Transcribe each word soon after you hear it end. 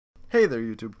Hey there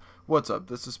YouTube, what's up?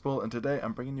 This is Spool, and today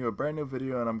I'm bringing you a brand new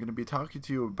video, and I'm going to be talking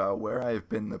to you about where I've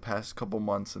been the past couple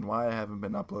months and why I haven't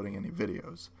been uploading any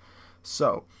videos.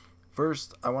 So,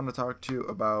 first I want to talk to you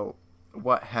about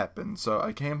what happened. So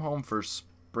I came home for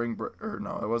spring break, or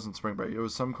no, it wasn't spring break, it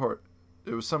was some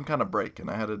kind of break, and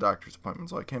I had a doctor's appointment,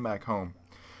 so I came back home.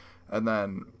 And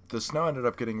then the snow ended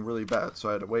up getting really bad, so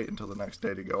I had to wait until the next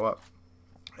day to go up.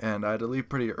 And I had to leave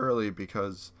pretty early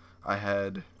because I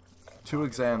had 2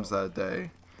 exams that day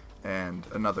and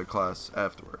another class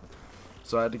afterward.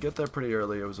 So I had to get there pretty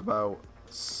early. It was about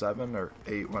 7 or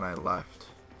 8 when I left.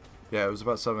 Yeah, it was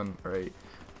about 7 or 8.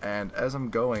 And as I'm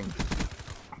going,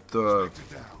 the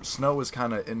snow was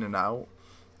kind of in and out,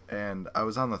 and I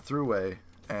was on the thruway,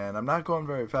 and I'm not going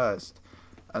very fast.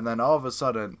 And then all of a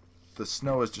sudden, the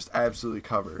snow is just absolutely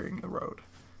covering the road.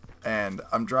 And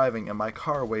I'm driving, and my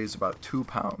car weighs about 2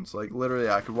 pounds. Like, literally,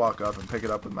 I could walk up and pick it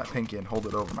up with my pinky and hold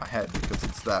it over my head because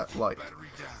it's that light.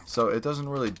 So it doesn't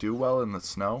really do well in the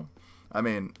snow. I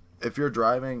mean, if you're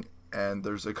driving and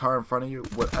there's a car in front of you,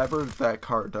 whatever that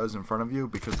car does in front of you,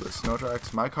 because of the snow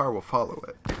tracks, my car will follow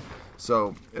it.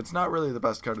 So it's not really the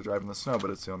best car to drive in the snow, but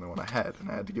it's the only one I had,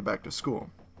 and I had to get back to school.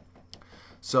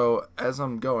 So as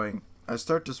I'm going, I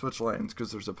start to switch lanes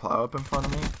because there's a plow up in front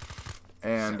of me.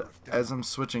 And as I'm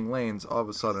switching lanes, all of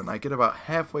a sudden, I get about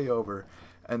halfway over,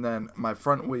 and then my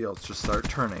front wheels just start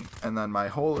turning, and then my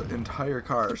whole entire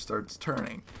car starts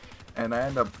turning, and I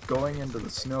end up going into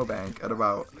the snowbank at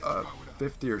about a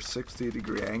 50 or 60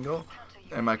 degree angle,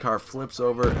 and my car flips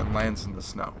over and lands in the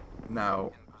snow.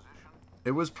 Now,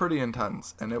 it was pretty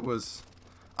intense, and it was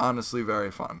honestly very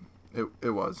fun.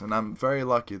 It was, and I'm very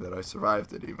lucky that I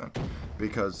survived it even,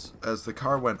 because as the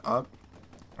car went up,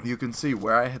 you can see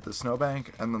where I hit the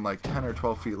snowbank, and then like 10 or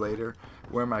 12 feet later,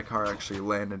 where my car actually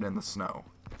landed in the snow.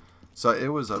 So it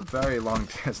was a very long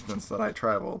distance that I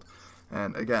traveled.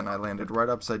 And again, I landed right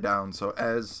upside down, so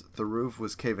as the roof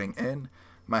was caving in,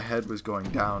 my head was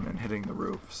going down and hitting the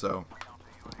roof. So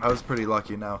I was pretty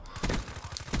lucky. Now,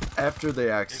 after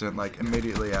the accident, like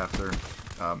immediately after,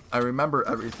 I remember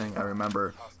everything. I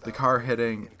remember the car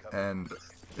hitting, and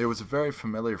it was a very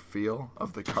familiar feel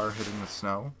of the car hitting the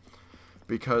snow.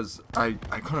 Because I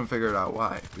couldn't figure it out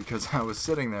why. Because I was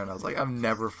sitting there and I was like, I've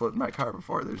never flipped my car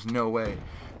before. There's no way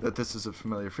that this is a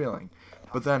familiar feeling.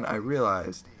 But then I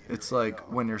realized it's like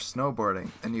when you're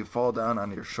snowboarding and you fall down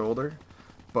on your shoulder,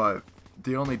 but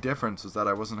the only difference is that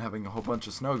I wasn't having a whole bunch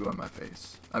of snow go in my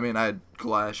face. I mean, I had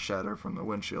glass shatter from the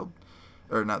windshield,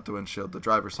 or not the windshield, the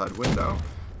driver's side window.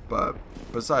 But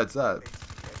besides that,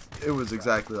 it was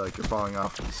exactly like you're falling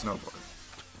off of the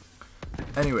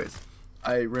snowboard. Anyways,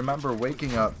 I remember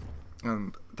waking up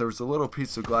and there was a little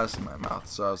piece of glass in my mouth,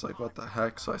 so I was like, what the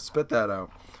heck? So I spit that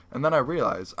out, and then I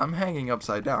realized I'm hanging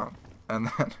upside down,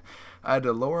 and then I had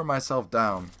to lower myself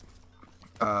down.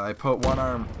 I put one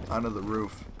arm onto the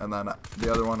roof, and then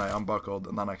the other one I unbuckled,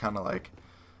 and then I kind of like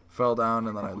fell down,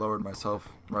 and then I lowered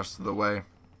myself the rest of the way.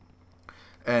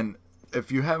 And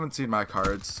if you haven't seen my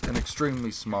car, it's an extremely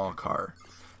small car,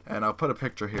 and I'll put a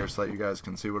picture here so that you guys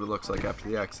can see what it looks like after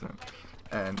the accident.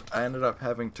 And I ended up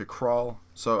having to crawl,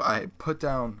 so I put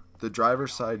down the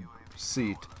driver's side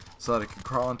seat so that I could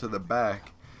crawl into the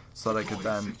back so that I could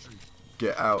then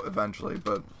get out eventually.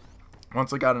 But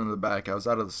once I got into the back, I was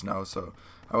out of the snow, so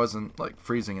I wasn't like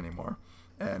freezing anymore.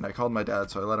 And I called my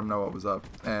dad, so I let him know what was up.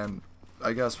 And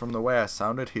I guess from the way I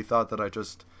sounded, he thought that I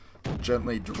just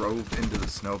gently drove into the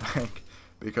snowbank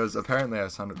because apparently I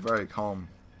sounded very calm.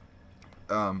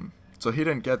 So he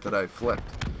didn't get that I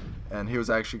flipped. And he was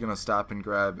actually going to stop and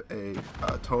grab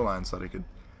a tow line so that he could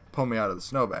pull me out of the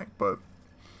snowbank. But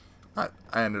I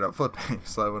ended up flipping,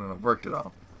 so that wouldn't have worked at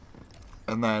all.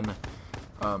 And then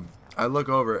I look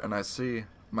over and I see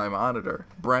my monitor,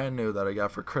 brand new, that I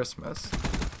got for Christmas.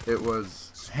 It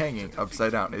was hanging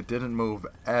upside down. It didn't move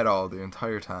at all the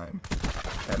entire time.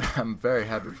 And I'm very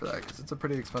happy for that because it's a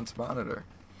pretty expensive monitor.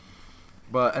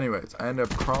 But anyways, I ended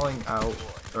up crawling out,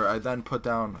 or I then put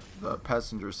down the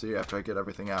passenger seat after I get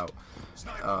everything out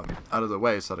of the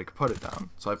way so that I could put it down.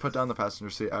 So I put down the passenger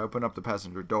seat, I open up the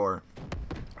passenger door,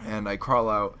 and I crawl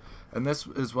out. And this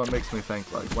is what makes me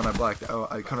think, like, when I blacked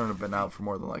out, I couldn't have been out for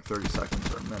more than like 30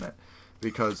 seconds or a minute.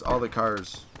 Because all the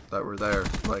cars that were there,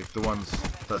 like the ones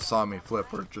that saw me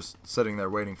flip, were just sitting there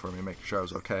waiting for me, making sure I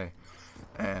was okay.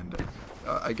 And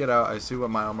I get out, I see what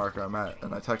mile marker I'm at,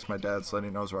 and I text my dad so that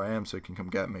he knows where I am so he can come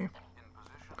get me.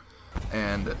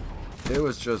 And it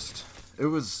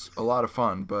was a lot of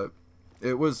fun, but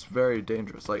it was very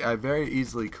dangerous. Like, I very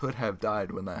easily could have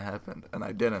died when that happened, and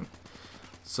I didn't.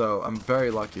 So I'm very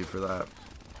lucky for that.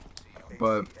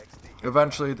 But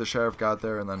eventually the sheriff got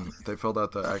there, and then they filled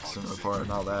out the accident report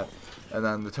and all that. And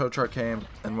then the tow truck came,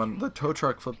 and when the tow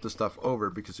truck flipped the stuff over,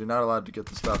 because you're not allowed to get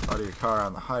the stuff out of your car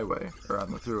on the highway or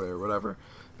on the thruway or whatever,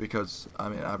 because, I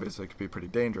mean, obviously it could be pretty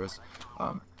dangerous.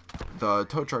 The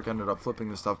tow truck ended up flipping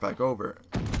the stuff back over,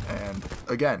 and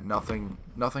again, nothing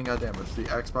got damaged. The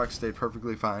Xbox stayed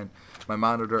perfectly fine. My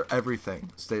monitor,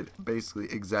 everything stayed basically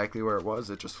exactly where it was.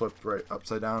 It just flipped right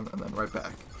upside down and then right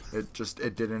back. It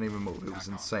didn't even move. It was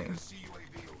insane.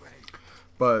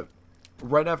 But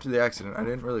right after the accident, I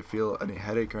didn't really feel any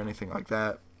headache or anything like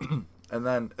that. And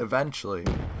then eventually,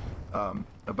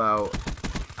 about,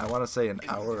 I want to say an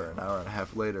hour or an hour and a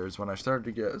half later, is when I started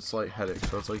to get a slight headache.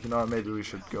 So it's like, you know what, maybe we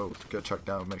should go get checked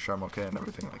out and make sure I'm okay and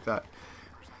everything like that.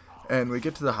 And we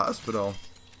get to the hospital,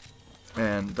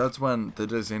 and that's when the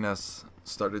dizziness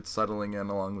started settling in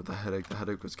along with the headache. The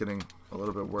headache was getting a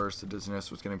little bit worse. The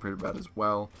dizziness was getting pretty bad as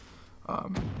well.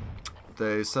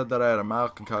 They said that I had a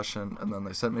mild concussion, and then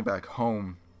they sent me back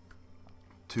home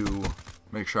to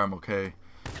make sure I'm okay,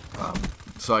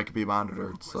 so I could be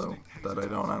monitored so that I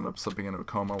don't end up slipping into a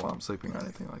coma while I'm sleeping or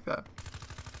anything like that.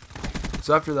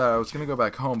 So after that, I was going to go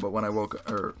back home, but when I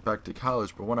back to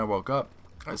college, but when I woke up,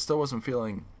 I still wasn't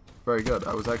feeling very good.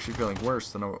 I was actually feeling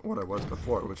worse than what I was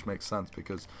before, which makes sense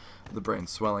because the brain's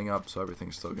swelling up, so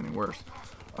everything's still getting worse.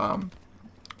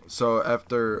 So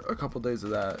after a couple days of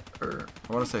that, or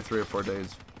I want to say 3 or 4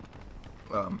 days,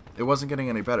 it wasn't getting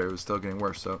any better. It was still getting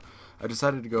worse. So I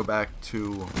decided to go back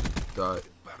to the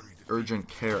urgent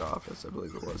care office, I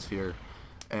believe it was here,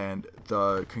 and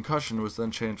the concussion was then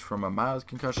changed from a mild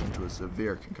concussion to a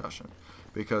severe concussion,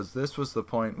 because this was the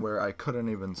point where I couldn't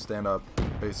even stand up.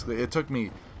 Basically, it took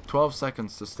me 12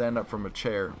 seconds to stand up from a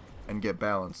chair and get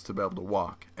balanced to be able to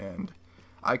walk, and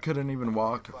I couldn't even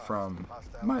walk from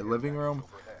my living room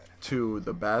to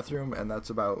the bathroom, and that's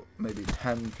about maybe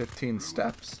 10-15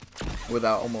 steps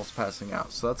without almost passing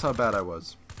out. So that's how bad I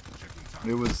was.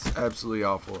 It was absolutely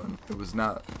awful, and it was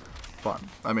not fun.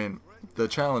 I mean, the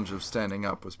challenge of standing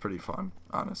up was pretty fun,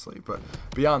 honestly, but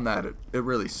beyond that, it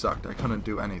really sucked. I couldn't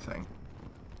do anything.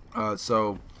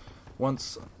 So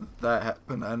once that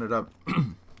happened, I ended up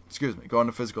going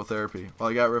to physical therapy. Well,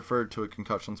 I got referred to a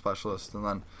concussion specialist, and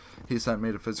then he sent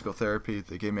me to physical therapy.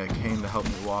 They gave me a cane to help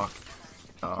me walk.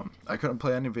 I couldn't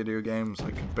play any video games.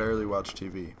 I could barely watch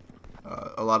TV.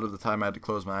 A lot of the time I had to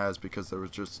close my eyes because there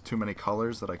was just too many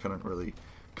colors that I couldn't really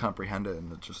comprehend it,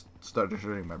 and it just started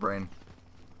hurting my brain.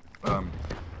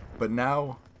 But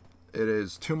now it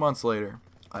is 2 months later.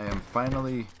 I am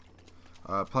finally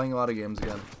playing a lot of games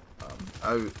again.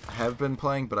 I have been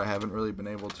playing, but I haven't really been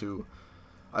able to.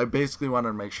 I basically wanted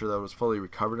to make sure that I was fully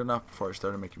recovered enough before I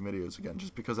started making videos again,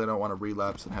 just because I don't want to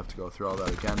relapse and have to go through all that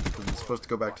again, because I'm supposed to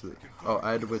go back to the... Oh,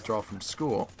 I had to withdraw from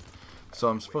school. So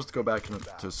I'm supposed to go back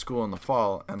to school in the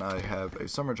fall, and I have a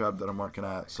summer job that I'm working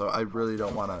at, so I really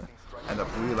don't want to end up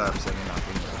relapsing and not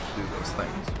being able to do those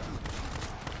things.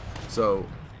 So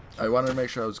I wanted to make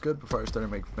sure I was good before I started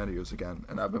making videos again,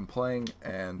 and I've been playing,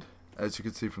 and as you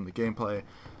can see from the gameplay,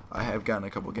 I have gotten a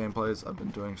couple gameplays. I've been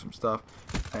doing some stuff,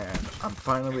 and I'm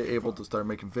finally able to start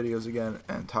making videos again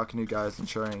and talking to you guys and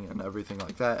sharing and everything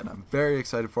like that, and I'm very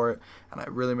excited for it, and I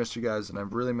really missed you guys, and I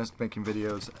really missed making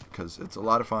videos because it's a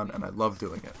lot of fun and I love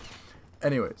doing it.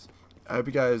 Anyways, I hope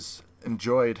you guys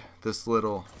enjoyed this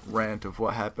little rant of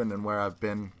what happened and where I've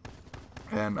been,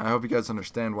 and I hope you guys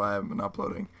understand why I've been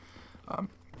uploading.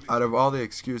 Out of all the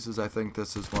excuses, I think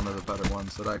this is one of the better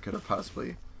ones that I could have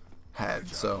possibly had.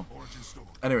 So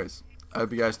anyways, I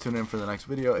hope you guys tune in for the next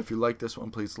video. If you like this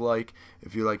one, please like.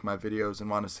 If you like my videos and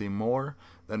want to see more,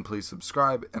 then please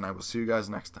subscribe, and I will see you guys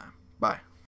next time. Bye.